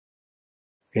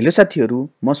Hello साथीहरु,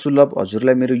 म सुलभ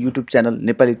हजुरलाई मेरो युट्युब च्यानल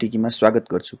नेपाली टेकमा स्वागत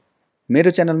गर्छु।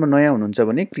 मेरो च्यानलमा नयाँ हुनुहुन्छ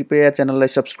भने कृपया च्यानललाई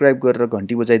सब्स्क्राइब गरेर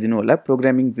घण्टी बजाइदिनु होला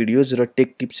प्रोग्रामिङ भिडियोज र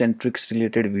take tips and tricks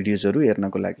related भिडियोजहरु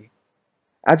हेर्नको लागि।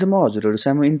 आज म हजुरहरु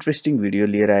सामु इन्ट्रेस्टिङ भिडियो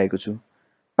लिएर आएको छु।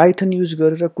 पाइथन युज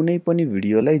गरेर कुनै पनि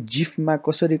भिडियोलाई जिफमा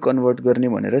कसरी कन्भर्ट गर्ने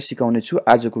भनेर सिकाउने छु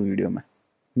आजको भिडियोमा।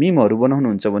 मिमहरु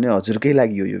बनाउनुहुन्छ भने हजुरकै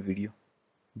लागि हो यो भिडियो।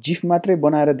 जिफ मात्रै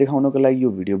बनाएर देखाउनको लागि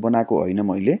यो भिडियो बनाएको होइन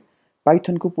मैले।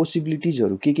 पाइथनको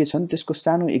पोसिबिलिटिजहरु के छन् त्यसको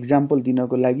सानो एक्जाम्पल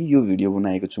दिनको लागि यो भिडियो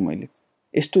बनाएको छु मैले।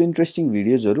 यस्तो इन्ट्रेस्टिङ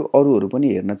भिडियोजहरु अरूहरु पनि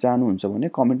हेर्न चाहनुहुन्छ भने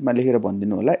कमेन्टमा लेखेर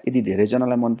भनिदिनु होला। यदि धेरै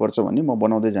जनालाई मन पर्छ भने म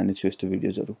बनाउँदै जाने छु यस्तो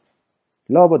भिडियोजहरु।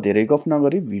 ल अब धेरै गफ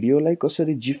नगरी भिडियोलाई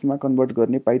कसरी जिफमा कन्भर्ट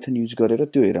गर्ने पाइथन युज गरेर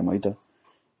त्यो हेरौँ है त।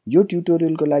 यो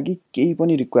ट्युटोरियलको लागि केही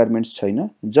पनि रिक्वायरमेन्ट्स छैन,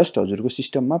 जस्ट हजुरको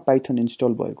सिस्टममा पाइथन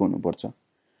इन्स्टल भएको हुनुपर्छ।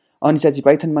 अनि साथी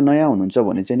पाइथनमा नयाँ हुनुहुन्छ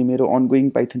भने चाहिँ मेरो अनगोइङ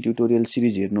पाइथन ट्युटोरियल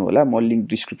सिरिज हेर्नु होला, म लिंक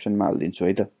डिस्क्रिप्सनमा हाल्दिन्छु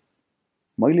है त।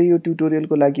 मैले यो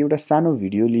ट्युटोरियलको लागि एउटा सानो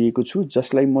भिडियो लिएको छु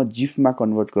जसलाई म जिफमा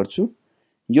कन्भर्ट गर्छु।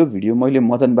 यो भिडियो मैले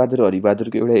मदन बहादुर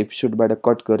हरिबहादुरको एउटा एपिसोडबाट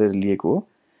कट गरेर लिएको हो।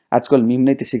 आजकल मिम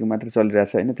नै त्यसैको मात्र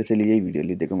चलिरहेछ हैन, त्यसैले यही भिडियो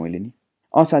लिएको मैले नि।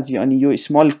 साथी अनि यो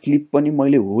स्मल क्लिप पनि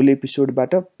मैले होल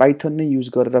एपिसोडबाट पाइथन नै युज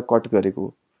गरेर कट गरेको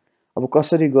हो। अब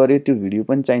कसरी गरे त्यो भिडियो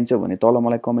पनि चाहिन्छ भने तल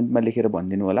मलाई कमेन्टमा लेखेर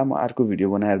भनिदिनु होला, म अर्को भिडियो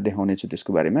बनाएर देखाउने छु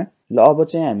त्यसको बारेमा। ल अब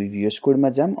चाहिँ हामी VS कोडमा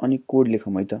जाम अनि कोड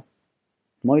लेखौँ है त।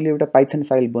 मैले एउटा पाइथन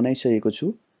फाइल बनाइसकेको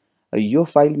छु। यो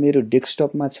फाइल मेरो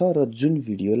डेस्कटपमा छ र जुन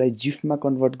भिडियोलाई जिफमा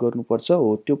कन्भर्ट गर्नुपर्छ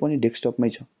हो त्यो पनि डेस्कटपमै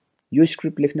छ। यो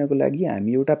स्क्रिप्ट लेख्नको लागि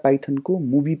हामी एउटा पाइथनको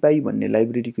मुभीपाई भन्ने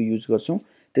लाइब्रेरीको युज गर्छौं।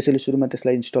 त्यसैले सुरुमा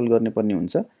त्यसलाई इन्स्टल गर्नुपर्ने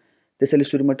हुन्छ। त्यसैले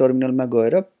सुरुमा टर्मिनलमा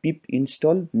गएर पिप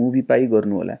इन्स्टल मुभीपाई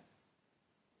गर्नु होला।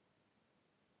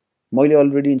 मैले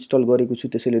अलरेडी इन्स्टल गरेको छु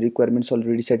त्यसैले रिक्वायरमेन्ट्स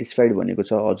अलरेडी स्याटिस्फाइड भनेको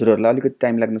छ। हजुरहरुलाई अलिकति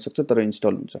टाइम लाग्न सक्छ तर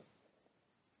इन्स्टल हुन्छ।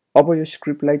 अब यो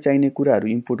स्क्रिप्टलाई चाहिने कुराहरु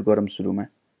इम्पोर्ट गरौँ सुरुमा।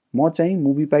 म चाहिँ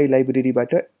मुभीपाई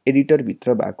लाइब्रेरीबाट एडिटर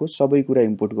भित्र भएको सबै कुरा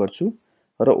इम्पोर्ट गर्छु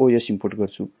र ओएस इम्पोर्ट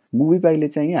गर्छु। मुभीपाईले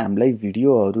चाहिँ हामीलाई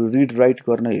भिडियोहरु रिड राइट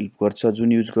गर्न हेल्प गर्छ,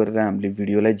 जुन युज गरेर हामीले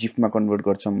भिडियोलाई जिफमा कन्भर्ट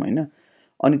गर्छौं हैन।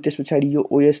 अनि त्यसपछि यो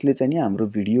ओएसले चाहिँ हाम्रो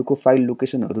भिडियोको फाइल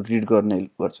लोकेसनहरु रिड गर्न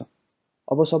हेल्प गर्छ।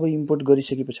 अब सबै इम्पोर्ट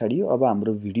गरिसकेपछि अब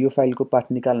हाम्रो भिडियो फाइलको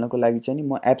पाथ निकाल्नको लागि चाहिँ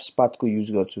म एप्स पाथको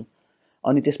युज गर्छु।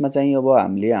 अनि त्यसमा चाहिँ अब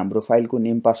हामीले हाम्रो फाइलको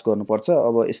नेम पास गर्नुपर्छ।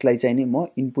 अब यसलाई चाहिँ नि म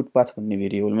इनपुट पाथ भन्ने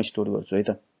भेरिएबलमा स्टोर गर्छु है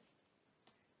त।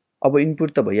 अब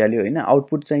इनपुट त भइहाल्यो हैन,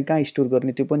 आउटपुट चाहिँ कहाँ स्टोर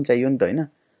गर्ने त्यो पनि चाहियो नि त हैन।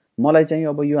 मलाई चाहिँ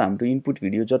अब यो हाम्रो इनपुट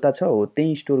भिडियो जता छ हो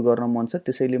त्यही स्टोर गर्न मन छ,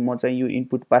 त्यसैले म चाहिँ यो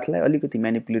इनपुट पाथलाई अलिकति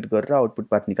म्यानिपुलेट गरेर आउटपुट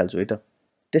पाथ निकाल्छु है त।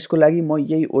 त्यसको लागि म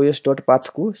यही os.path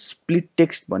को स्प्लिट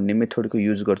टेक्स्ट भन्ने मेथडको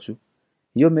युज गर्छु।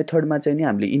 यो मेथडमा चाहिँ नि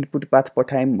हामीले इनपुट पाथ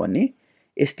पठायौं भने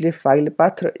यसले फाइल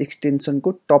पाथ र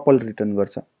एक्सटेन्सनको टपल रिटर्न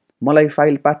गर्छ। मलाई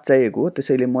फाइल पाथ चाहिएको हो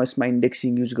त्यसैले म यसमा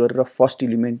इन्डेक्सिङ युज गरेर फर्स्ट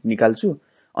एलिमेन्ट निकाल्छु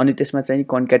अनि त्यसमा चाहिँ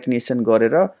कन्क्याटेनेसन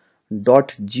गरेर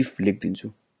 .gif लेख्दिन्छु।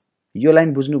 यो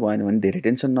लाइन बुझ्नु भएन भने धेरै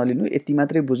टेन्सन नलिनु, यति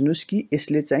मात्रै बुझ्नुस् कि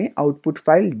यसले चाहिँ आउटपुट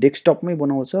फाइल डेस्कटपमै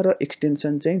बनाउँछ र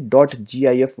एक्सटेन्सन चाहिँ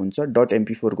 .gif हुन्छ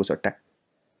 .mp4 को सट्टा।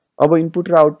 अब इनपुट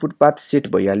र आउटपुट पाथ सेट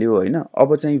भइहाल्यो हैन।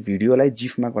 अब चाहिँ भिडियोलाई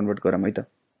जिफमा कन्भर्ट गरौँ है त।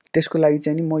 त्यसको लागि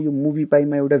चाहिँ नि म यो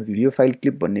मुभीपाईमा एउटा भिडियो फाइल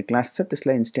क्लिप भन्ने क्लास छ,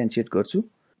 त्यसलाई इन्स्ट्यान्सिएट गर्छु।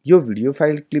 यो भिडियो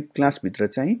फाइल क्लिप क्लास भित्र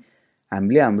चाहिँ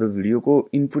हामीले हाम्रो भिडियोको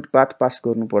इनपुट पाथ पास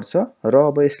गर्नुपर्छ र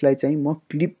अब यसलाई चाहिँ म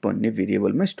क्लिप भन्ने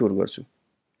भेरिएबलमा स्टोर गर्छु।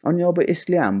 अनि अब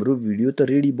यसले हाम्रो भिडियो त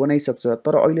रेडी बनाइसक्छ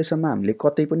तर अहिलेसम्म हामीले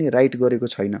कतै पनि राइट गरेको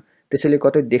छैन, त्यसैले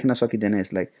कतै देख्न सकिदैन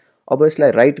यसलाई। अब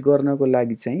यसलाई राइट गर्नको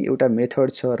लागि चाहिँ एउटा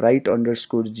मेथड छ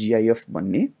write_gif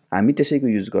भन्ने, हामी त्यसैको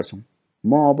युज गर्छौं।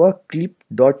 म अब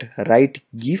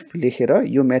clip.write_gif लेखेर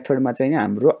यो मेथडमा चाहिँ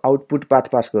हाम्रो आउटपुट पाथ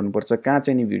पास गर्नुपर्छ, कहाँ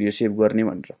चाहिँ नि भिडियो सेभ गर्ने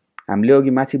भनेर। हामीले अघि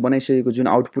माथि बनाइसकेको जुन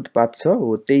आउटपुट पाथ छ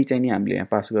हो त्यही चाहिँ नि हामीले यहाँ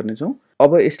पास गर्ने छौं।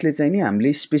 अब यसले चाहिँ नि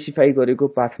हामीले स्पेसिफाई गरेको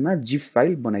पाथमा जिफ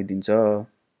फाइल बनाइदिन्छ।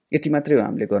 यति मात्रै हो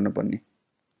हामीले गर्नुपर्ने।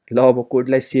 ल अब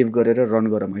कोडलाई सेभ गरेर रन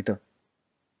गरौँ है त।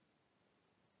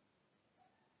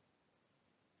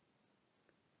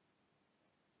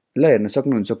 ल हेर्न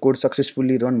सक्नुहुन्छ कोड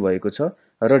सक्सेसफुली रन भएको छ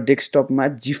र डेस्कटपमा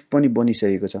जिफ पनि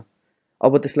बनिसकेको छ।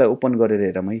 अब त्यसलाई ओपन गरेर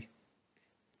हेरौँ है।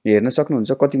 हेर्न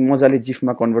सक्नुहुन्छ कति मजाले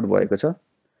जिफमा कन्भर्ट भएको छ।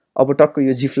 अब टक्क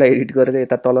यो जिफलाई एडिट गरेर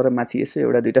यता तल र माथि यसो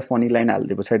एउटा दुईटा फनी लाइन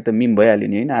हाल्दै पछाडी त मिम भइहाल्यो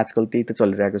नि हैन। आजकल त्यही त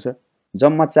चलिरहेको छ।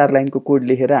 जम्मा 4 लाइनको कोड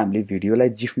लेखेर हामीले भिडियोलाई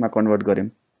जिफमा कन्भर्ट गर्यौं।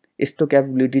 यस्तो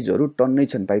क्यापेबिलिटिजहरु टन्नै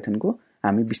छन् पाइथनको।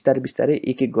 हामी बिस्तारै बिस्तारै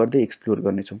एक एक गर्दै एक्सप्लोर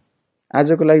गर्ने छौं।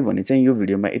 आजको लागि भने चाहिँ यो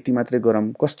भिडियोमा यति मात्रै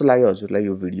गरौँ। कस्तो लाग्यो हजुरलाई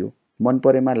यो भिडियो? मन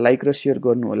परेमा लाइक र शेयर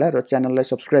गर्नु होला र च्यानललाई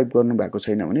सब्स्क्राइब गर्नु भएको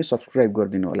छैन भने सब्स्क्राइब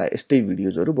गरिदिनु होला यस्तै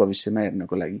भिडियोजहरु भविष्यमा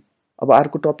हेर्नको लागि। अब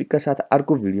अर्को टपिकका साथ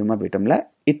अर्को भिडियोमा भेटौँला।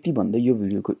 यति भन्दै यो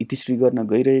भिडियोको इतिश्री गर्न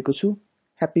गइरहेको छु।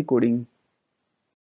 Happy coding.